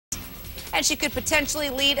and she could potentially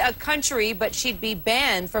lead a country, but she'd be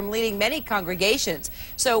banned from leading many congregations.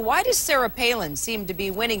 So why does Sarah Palin seem to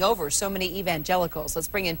be winning over so many evangelicals? Let's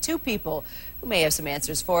bring in two people who may have some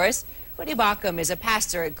answers for us. Voddie Baucham is a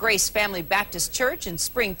pastor at Grace Family Baptist Church in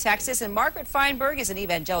Spring, Texas, and Margaret Feinberg is an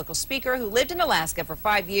evangelical speaker who lived in Alaska for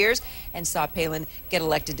 5 years and saw Palin get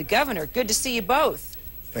elected to governor. Good to see you both.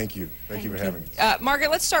 Thank you. Thank you for having me.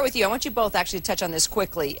 Margaret, let's start with you. I want you both actually to touch on this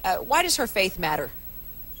quickly. Why does her faith matter?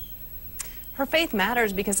 Her faith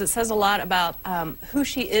matters because it says a lot about who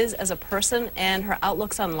she is as a person and her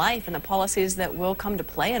outlooks on life and the policies that will come to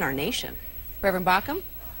play in our nation. Reverend Baucham?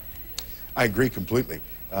 I agree completely.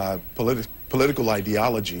 Political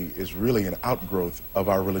ideology is really an outgrowth of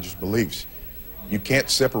our religious beliefs. You can't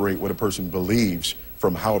separate what a person believes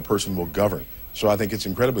from how a person will govern. So I think it's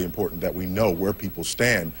incredibly important that we know where people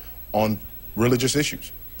stand on religious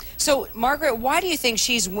issues. So, Margaret, why do you think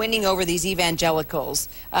she's winning over these evangelicals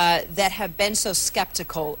that have been so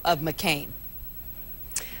skeptical of McCain?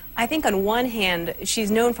 I think on one hand,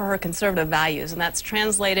 she's known for her conservative values, and that's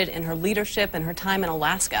translated in her leadership and her time in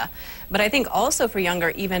Alaska. But I think also for younger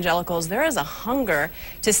evangelicals, there is a hunger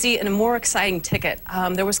to see a more exciting ticket.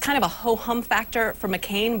 There was kind of a ho-hum factor for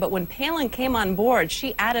McCain, but when Palin came on board,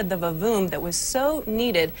 she added the vavoom that was so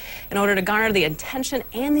needed in order to garner the attention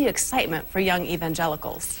and the excitement for young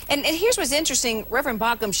evangelicals. And here's what's interesting, Reverend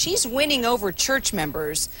Baucham, she's winning over church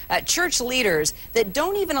members, church leaders that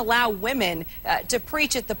don't even allow women to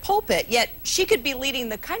preach at the pulpit, yet she could be leading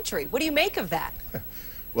the country. What do you make of that?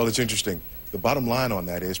 Well, it's interesting. The bottom line on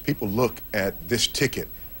that is people look at this ticket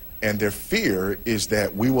and their fear is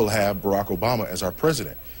that we will have Barack Obama as our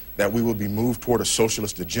president, that we will be moved toward a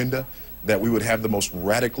socialist agenda, that we would have the most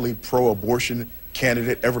radically pro-abortion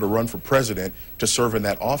candidate ever to run for president to serve in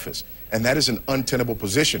that office. And that is an untenable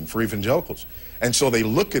position for evangelicals. And so they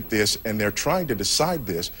look at this and they're trying to decide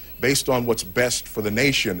this based on what's best for the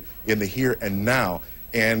nation in the here and now,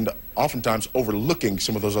 and oftentimes overlooking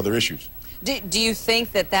some of those other issues. Do you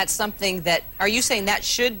think that that's something that, are you saying that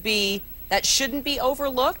shouldn't be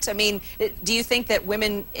overlooked? I mean, do you think that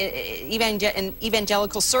women in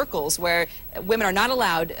evangelical circles where women are not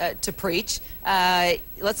allowed to preach,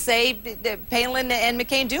 let's say Palin and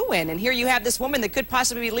McCain do win, and here you have this woman that could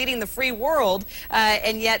possibly be leading the free world,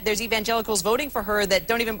 and yet there's evangelicals voting for her that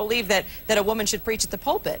don't even believe that a woman should preach at the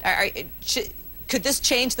pulpit? Could this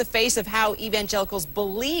change the face of how evangelicals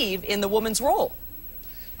believe in the woman's role?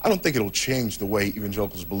 I don't think it'll change the way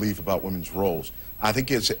evangelicals believe about women's roles. I think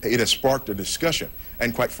it has sparked a discussion.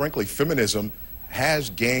 And quite frankly, feminism has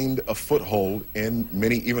gained a foothold in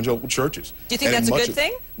many evangelical churches. Do you think that's a good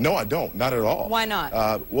thing? No, I don't. Not at all. Why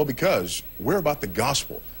not? Well, because we're about the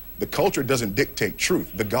gospel. The culture doesn't dictate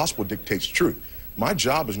truth. The gospel dictates truth. My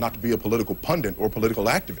job is not to be a political pundit or political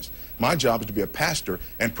activist. My job is to be a pastor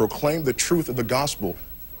and proclaim the truth of the gospel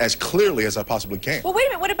as clearly as I possibly can. Well, wait a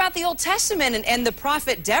minute. What about the Old Testament and the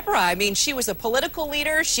prophet Deborah? I mean, she was a political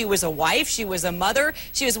leader. She was a wife. She was a mother.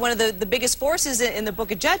 She was one of the biggest forces in the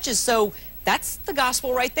book of Judges. So that's the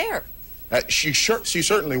gospel right there. She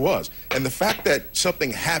certainly was. And the fact that something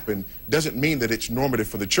happened doesn't mean that it's normative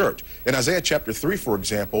for the church. In Isaiah chapter 3, for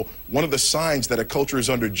example, one of the signs that a culture is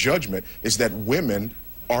under judgment is that women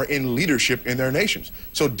are in leadership in their nations.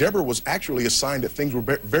 So Deborah was actually a sign that things were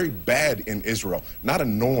very bad in Israel, not a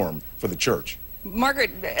norm for the church.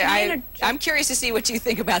 Margaret, I'm curious to see what you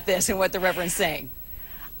think about this and what the Reverend's saying.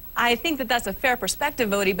 I think that that's a fair perspective,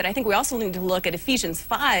 Voddie, but I think we also need to look at Ephesians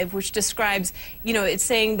 5, which describes, it's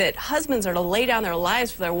saying that husbands are to lay down their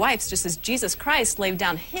lives for their wives, just as Jesus Christ laid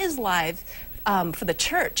down his life for the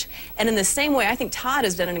church. And in the same way, I think Todd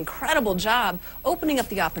has done an incredible job opening up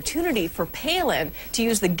the opportunity for Palin to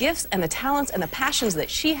use the gifts and the talents and the passions that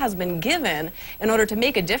she has been given in order to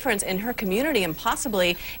make a difference in her community and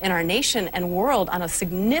possibly in our nation and world on a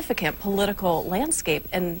significant political landscape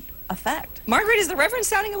and effect. Margaret, is the Reverend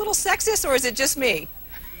sounding a little sexist, or is it just me?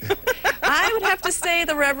 I would have to say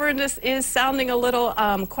the Reverend is sounding a little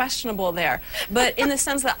questionable there, but in the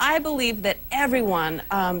sense that I believe that everyone,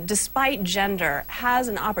 despite gender, has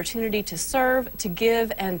an opportunity to serve, to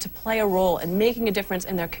give, and to play a role in making a difference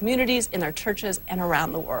in their communities, in their churches, and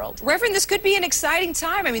around the world. Reverend, this could be an exciting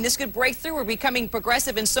time. I mean, this could break through. We're becoming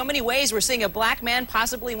progressive in so many ways. We're seeing a black man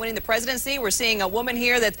possibly winning the presidency. We're seeing a woman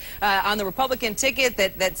here that's on the Republican ticket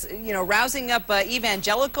that's rousing up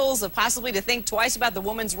evangelicals possibly to think twice about the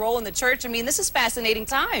woman's role in the church. I mean, this is fascinating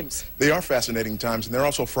times. They are fascinating times, and they're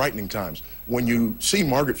also frightening times. When you see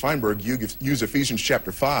Margaret Feinberg use Ephesians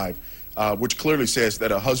chapter 5, which clearly says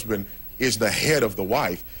that a husband is the head of the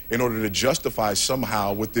wife in order to justify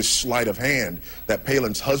somehow with this sleight of hand that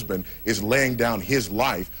Palin's husband is laying down his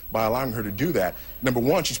life by allowing her to do that. Number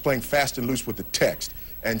one, she's playing fast and loose with the text.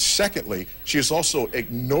 And secondly, she is also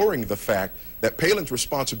ignoring the fact that Palin's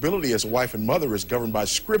responsibility as a wife and mother is governed by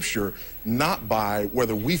Scripture, not by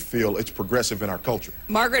whether we feel it's progressive in our culture.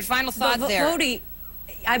 Margaret, final thought there. Voddie,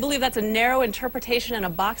 I believe that's a narrow interpretation and a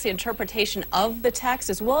boxy interpretation of the text,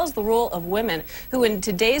 as well as the role of women, who in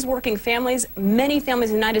today's working families, many families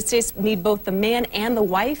in the United States need both the man and the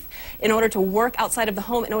wife in order to work outside of the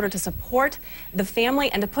home, in order to support the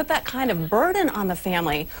family, and to put that kind of burden on the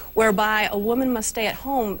family, whereby a woman must stay at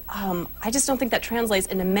home. I just don't think that translates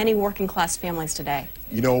into many working class families today.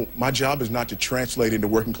 You know, my job is not to translate into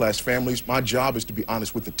working class families. My job is to be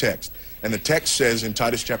honest with the text. And the text says in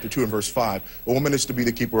Titus chapter 2 and verse 5, a woman is to be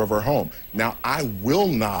the keeper of her home. Now, I will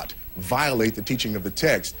not violate the teaching of the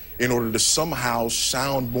text in order to somehow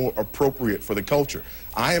sound more appropriate for the culture.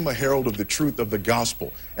 I am a herald of the truth of the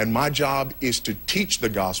gospel, and my job is to teach the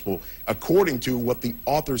gospel according to what the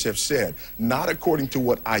authors have said, not according to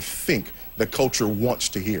what I think the culture wants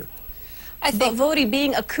to hear. But Voddie,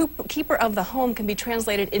 being a keeper of the home can be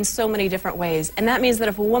translated in so many different ways. And that means that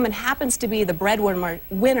if a woman happens to be the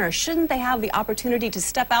breadwinner, shouldn't they have the opportunity to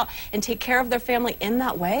step out and take care of their family in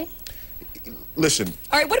that way? Listen.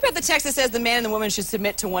 All right, what about the text that says the man and the woman should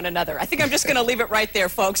submit to one another? I think I'm just going to leave it right there,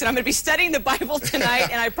 folks. And I'm going to be studying the Bible tonight,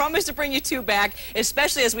 and I promise to bring you two back,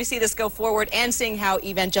 especially as we see this go forward and seeing how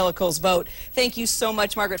evangelicals vote. Thank you so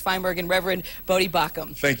much, Margaret Feinberg and Reverend Voddie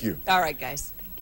Baucham. Thank you. All right, guys.